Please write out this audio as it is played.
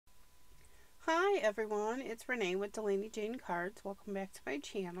Hi everyone, it's Renee with Delaney Jane Cards. Welcome back to my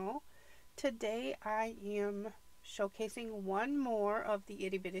channel. Today I am showcasing one more of the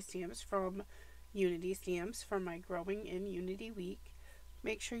itty bitty stamps from Unity Stamps for my Growing in Unity week.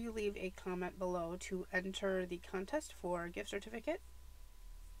 Make sure you leave a comment below to enter the contest for a gift certificate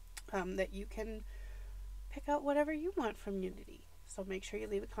that you can pick out whatever you want from Unity. So make sure you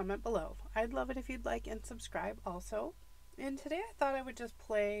leave a comment below. I'd love it if you'd like and subscribe also. And today I thought I would just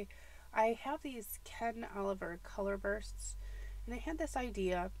play. I have these Ken Oliver color bursts, and I had this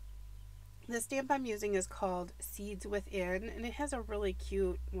idea. The stamp I'm using is called Seeds Within, and it has a really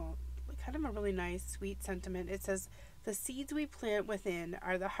cute, well, kind of a really nice, sweet sentiment. It says, "The seeds we plant within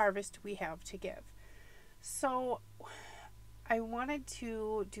are the harvest we have to give." So I wanted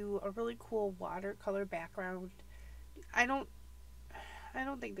to do a really cool watercolor background. I don't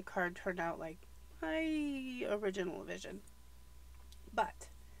think the card turned out like my original vision, but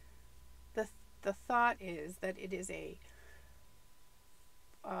the thought is that it is a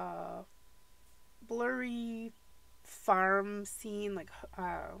blurry farm scene, like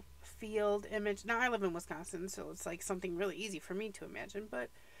field image. Now I live in Wisconsin, so it's like something really easy for me to imagine,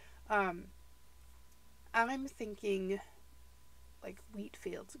 but I'm thinking like wheat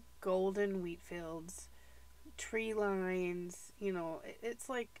fields, golden wheat fields, tree lines, you know, it's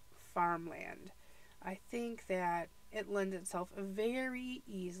like farmland. I think that it lends itself very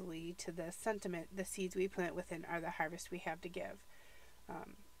easily to the sentiment, "The seeds we plant within are the harvest we have to give."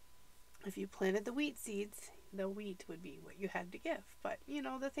 If you planted the wheat seeds, the wheat would be what you had to give. But, you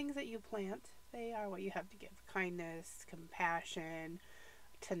know, the things that you plant, they are what you have to give. Kindness, compassion,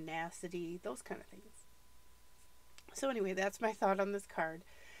 tenacity, those kind of things. So anyway, that's my thought on this card.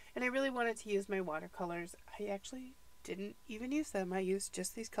 And I really wanted to use my watercolors. I actually didn't even use them. I used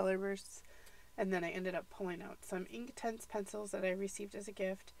just these color bursts. And then I ended up pulling out some Inktense pencils that I received as a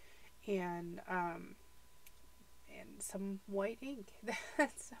gift, and some white ink.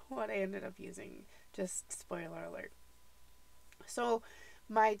 That's what I ended up using. Just spoiler alert. So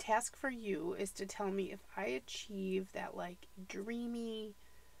my task for you is to tell me if I achieve that like dreamy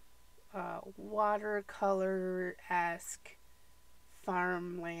watercolor-esque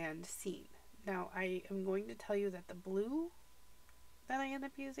farmland scene. Now I am going to tell you that the blue that I end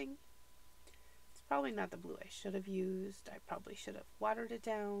up using, probably not the blue I should have used. I probably should have watered it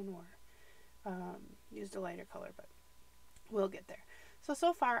down or used a lighter color, but we'll get there.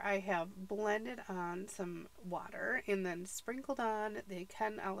 So far I have blended on some water and then sprinkled on the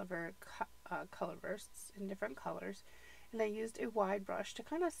Ken Oliver color bursts in different colors, and I used a wide brush to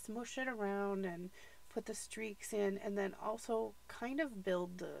kind of smush it around and put the streaks in, and then also kind of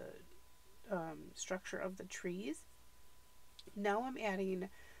build the structure of the trees. Now I'm adding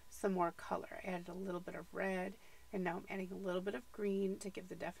some more color. I added a little bit of red, and now I'm adding a little bit of green to give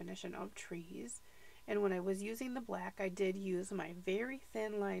the definition of trees. And when I was using the black, I did use my very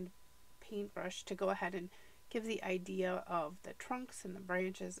thin lined paintbrush to go ahead and give the idea of the trunks and the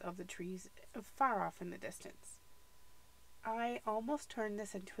branches of the trees far off in the distance. I almost turned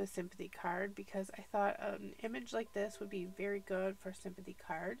this into a sympathy card because I thought an image like this would be very good for a sympathy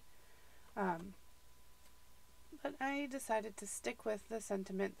card. But I decided to stick with the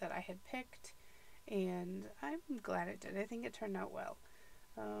sentiment that I had picked, and I'm glad it did. I think it turned out well.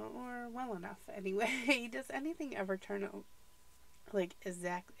 Or well enough, anyway. Does anything ever turn out like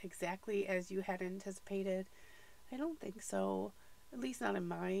exactly as you had anticipated? I don't think so. At least not in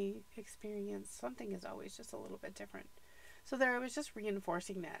my experience. Something is always just a little bit different. So there I was just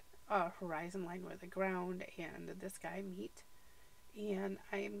reinforcing that horizon line where the ground and the sky meet. And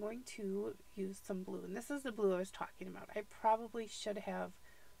I am going to use some blue, and this is the blue I was talking about. I probably should have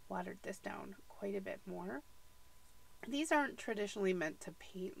watered this down quite a bit more. These aren't traditionally meant to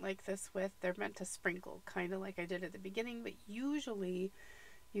paint like this with. They're meant to sprinkle, kind of like I did at the beginning, but usually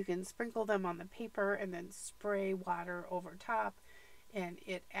you can sprinkle them on the paper and then spray water over top, and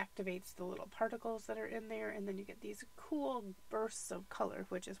it activates the little particles that are in there, and then you get these cool bursts of color,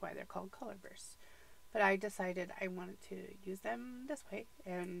 which is why they're called color bursts. But I decided I wanted to use them this way,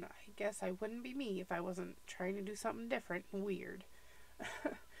 and I guess I wouldn't be me if I wasn't trying to do something different and weird.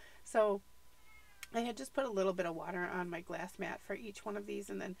 So I had just put a little bit of water on my glass mat for each one of these,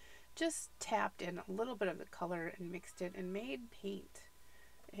 and then just tapped in a little bit of the color and mixed it and made paint.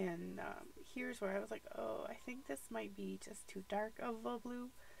 And here's where I was like, oh, I think this might be just too dark of a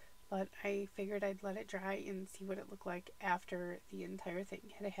blue, but I figured I'd let it dry and see what it looked like after the entire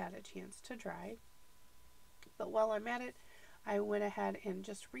thing had a chance to dry. But while I'm at it, I went ahead and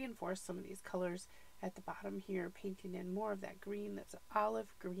just reinforced some of these colors at the bottom here, painting in more of that green. That's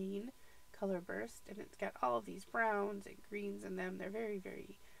olive green color burst, and it's got all of these browns and greens in them. They're very,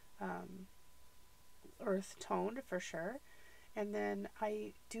 very earth toned for sure. And then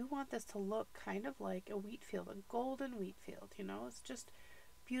I do want this to look kind of like a wheat field, a golden wheat field, you know. It's just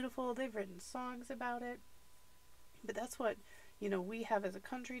beautiful. They've written songs about it. But that's what, you know, we have as a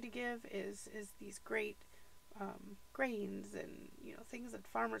country to give is these great grains and, you know, things that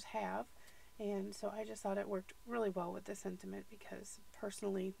farmers have. And so I just thought it worked really well with the sentiment because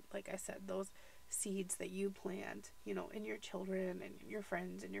personally, like I said, those seeds that you plant, you know, in your children and your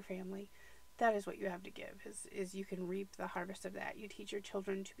friends and your family, that is what you have to give, is you can reap the harvest of that. You teach your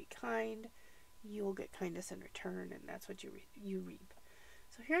children to be kind, you'll get kindness in return, and that's what you reap.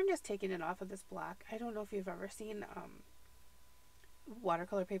 So here I'm just taking it off of this block. I don't know if you've ever seen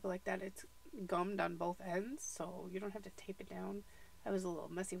watercolor paper like that. It's gummed on both ends, so you don't have to tape it down. I was a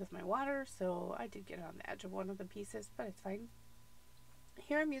little messy with my water, so I did get it on the edge of one of the pieces, but it's fine.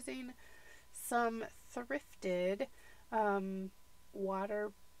 Here I'm using some thrifted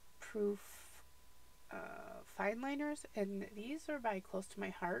waterproof fine liners, and these are by Close to My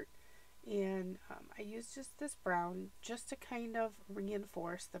Heart. And I used just this brown just to kind of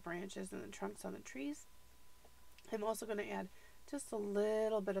reinforce the branches and the trunks on the trees. I'm also going to add just a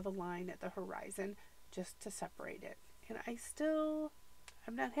little bit of a line at the horizon just to separate it. And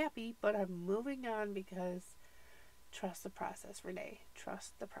I'm not happy, but I'm moving on because trust the process, Renee.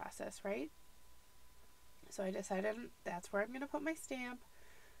 Trust the process, right? So I decided that's where I'm going to put my stamp.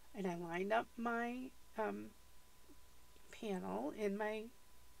 And I lined up my panel in my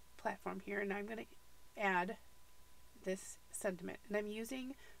platform here, and I'm going to add this sentiment. And I'm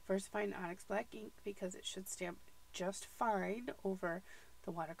using VersaFine Onyx Black ink because it should stamp just fine over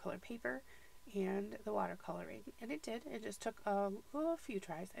the watercolor paper and the watercoloring, and it did. It just took a few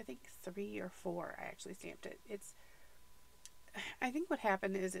tries. I think 3 or 4 I actually stamped it. I think what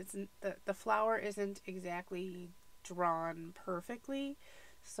happened is the flower isn't exactly drawn perfectly,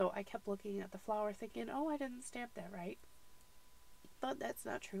 so I kept looking at the flower thinking, oh, I didn't stamp that right. But that's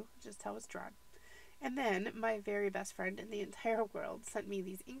not true, just how it's drawn. And then my very best friend in the entire world sent me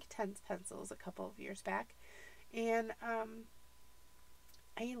these Inktense pencils a couple of years back, and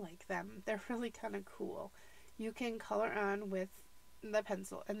I like them. They're really kind of cool. You can color on with the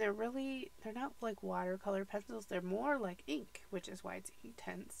pencil, and they're not like watercolor pencils. They're more like ink, which is why it's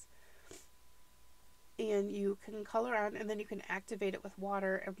Inktense. And you can color on, and then you can activate it with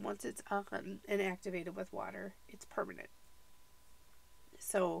water, and once it's on and activated with water, it's permanent.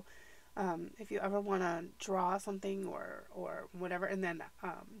 So if you ever want to draw something or whatever, and then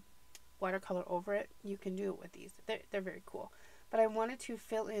watercolor over it, you can do it with these. They're very cool. But I wanted to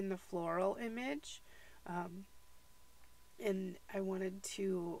fill in the floral image, and I wanted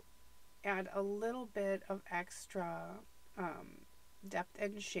to add a little bit of extra depth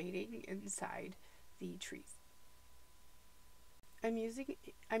and shading inside the trees. I'm using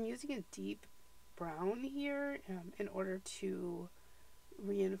a deep brown here in order to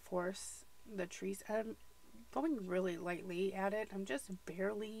reinforce the trees. I'm going really lightly at it. I'm just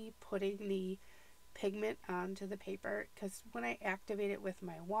barely putting the pigment onto the paper because when I activate it with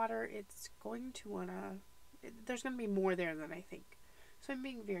my water, it's going to there's going to be more there than I think. So I'm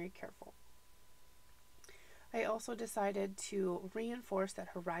being very careful. I also decided to reinforce that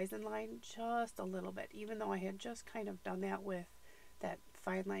horizon line just a little bit, even though I had just kind of done that with that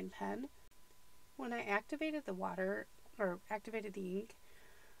fine line pen. When I activated the water, or activated the ink,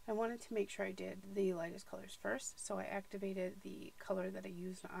 I wanted to make sure I did the lightest colors first. So I activated the color that I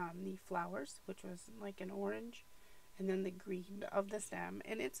used on the flowers, which was like an orange, and then the green of the stem.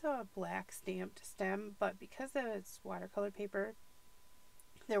 And it's a black stamped stem, but because it's watercolor paper,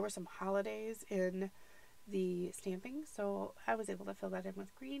 there were some holidays in the stamping, so I was able to fill that in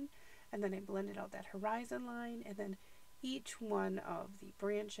with green, and then I blended out that horizon line, and then each one of the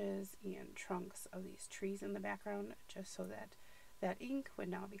branches and trunks of these trees in the background, just so that that ink would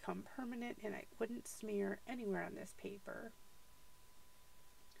now become permanent and I wouldn't smear anywhere on this paper.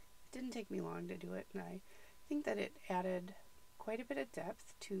 It didn't take me long to do it, and I think that it added quite a bit of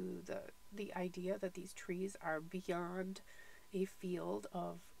depth to the idea that these trees are beyond a field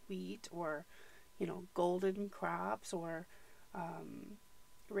of wheat or, you know, golden crops or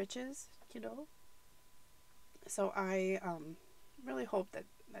riches, you know. So I really hope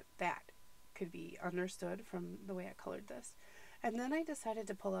that could be understood from the way I colored this. And then I decided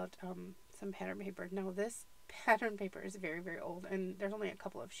to pull out some pattern paper. Now this pattern paper is very, very old, and there's only a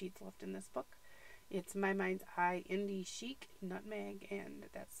couple of sheets left in this book. It's My Mind's Eye Indie Chic Nutmeg, and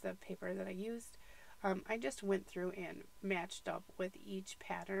that's the paper that I used. I just went through and matched up with each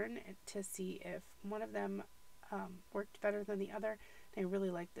pattern to see if one of them worked better than the other. And I really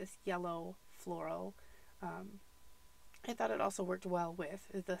like this yellow floral. I thought it also worked well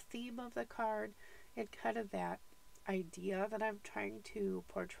with the theme of the card, and kind of that idea that I'm trying to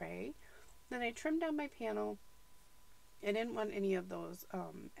portray. Then I trimmed down my panel. I didn't want any of those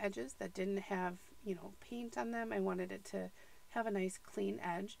edges that didn't have, you know, paint on them. I wanted it to have a nice clean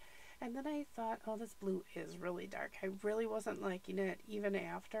edge. And then I thought, oh, this blue is really dark. I really wasn't liking it even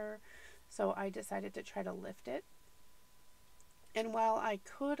after. So I decided to try to lift it. And while I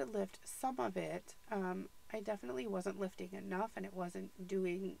could lift some of it, I definitely wasn't lifting enough and it wasn't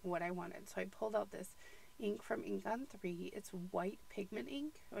doing what I wanted. So I pulled out this ink from Ink on 3. It's white pigment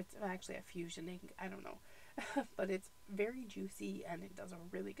ink. It's actually a fusion ink. I don't know. But it's very juicy and it does a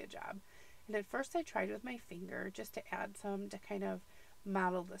really good job. And at first I tried with my finger just to add some to kind of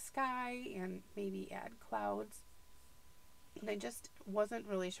model the sky and maybe add clouds. And I just wasn't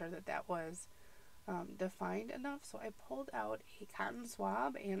really sure that that was defined enough, so I pulled out a cotton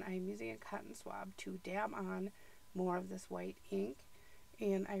swab and I'm using a cotton swab to dab on more of this white ink,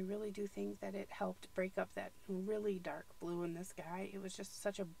 and I really do think that it helped break up that really dark blue in the sky. It was just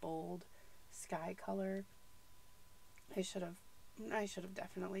such a bold sky color. I should have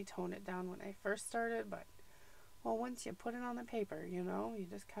definitely toned it down when I first started, but well, once you put it on the paper, you know, you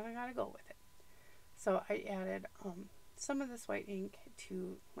just kind of got to go with it. So I added some of this white ink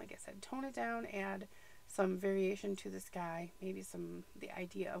to, like I said, tone it down, add some variation to the sky, maybe the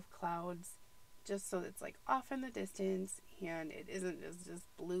idea of clouds, just so it's like off in the distance and it isn't just this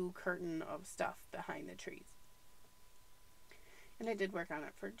blue curtain of stuff behind the trees. And I did work on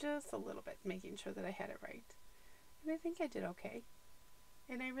it for just a little bit, making sure that I had it right. And I think I did okay.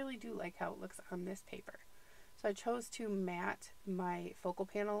 And I really do like how it looks on this paper. So I chose to matte my focal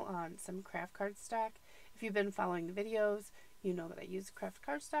panel on some craft cardstock. If you've been following the videos, you know that I used craft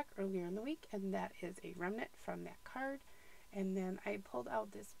cardstock earlier in the week, and that is a remnant from that card. And then I pulled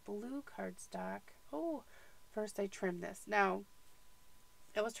out this blue cardstock. Oh, first I trimmed this. Now,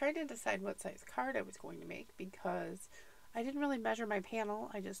 I was trying to decide what size card I was going to make because I didn't really measure my panel.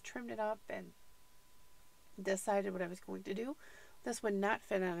 I just trimmed it up and decided what I was going to do. This would not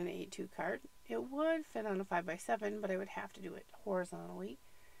fit on an A2 card. It would fit on a 5x7, but I would have to do it horizontally.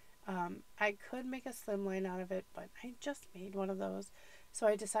 I could make a slimline out of it, but I just made one of those. So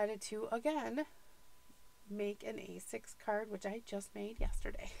I decided to, again, make an A6 card, which I just made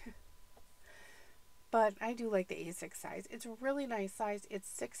yesterday. But I do like the A6 size. It's a really nice size. It's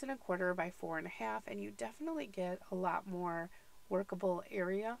 6 1/4 by 4 1/2, and you definitely get a lot more workable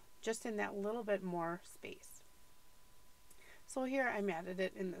area just in that little bit more space. So here I matted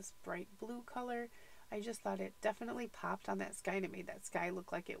it in this bright blue color. I just thought it definitely popped on that sky and it made that sky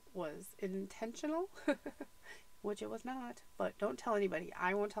look like it was intentional, which it was not. But don't tell anybody.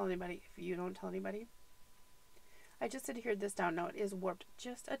 I won't tell anybody if you don't tell anybody. I just adhered this down. Now it is warped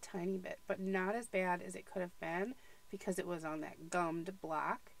just a tiny bit, but not as bad as it could have been because it was on that gummed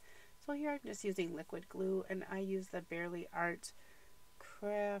block. So here I'm just using liquid glue, and I use the Barely Art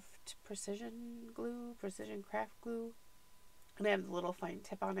Craft Precision Craft Glue. And I have the little fine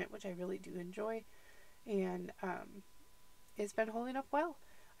tip on it, which I really do enjoy. And it's been holding up well.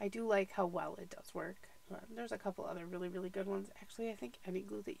 I do like how well it does work. There's a couple other really, really good ones. Actually, I think any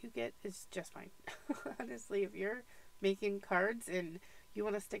glue that you get is just fine. Honestly, if you're making cards and you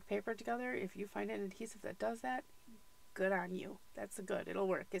want to stick paper together, if you find an adhesive that does that, good on you. That's good. It'll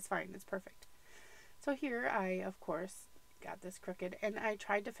work. It's fine. It's perfect. So here I, of course, got this crooked, and I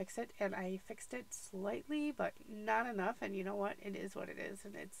tried to fix it, and I fixed it slightly, but not enough. And you know what? It is what it is,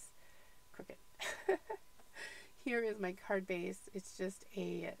 and it's crooked. Here is my card base. It's just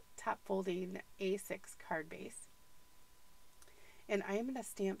a top folding A6 card base. And I am going to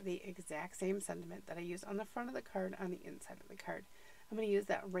stamp the exact same sentiment that I use on the front of the card on the inside of the card. I'm going to use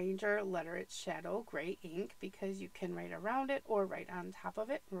that Ranger Letter It Shadow gray ink because you can write around it or write on top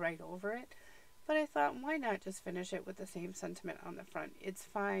of it, write over it. But I thought, why not just finish it with the same sentiment on the front? It's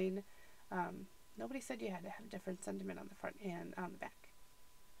fine. Nobody said you had to have different sentiment on the front and on the back.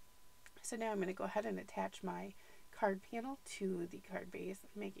 So now I'm going to go ahead and attach my card panel to the card base,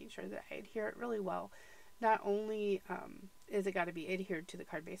 making sure that I adhere it really well. Not only is it got to be adhered to the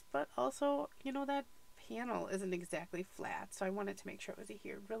card base, but also, you know, that panel isn't exactly flat, so I wanted to make sure it was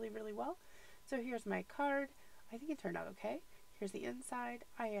adhered really, really well. So here's my card. I think it turned out okay. Here's the inside.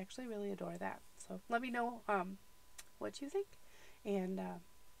 I actually really adore that. So let me know what you think, and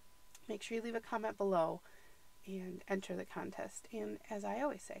make sure you leave a comment below and enter the contest. And as I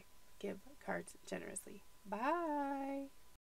always say, give cards generously. Bye!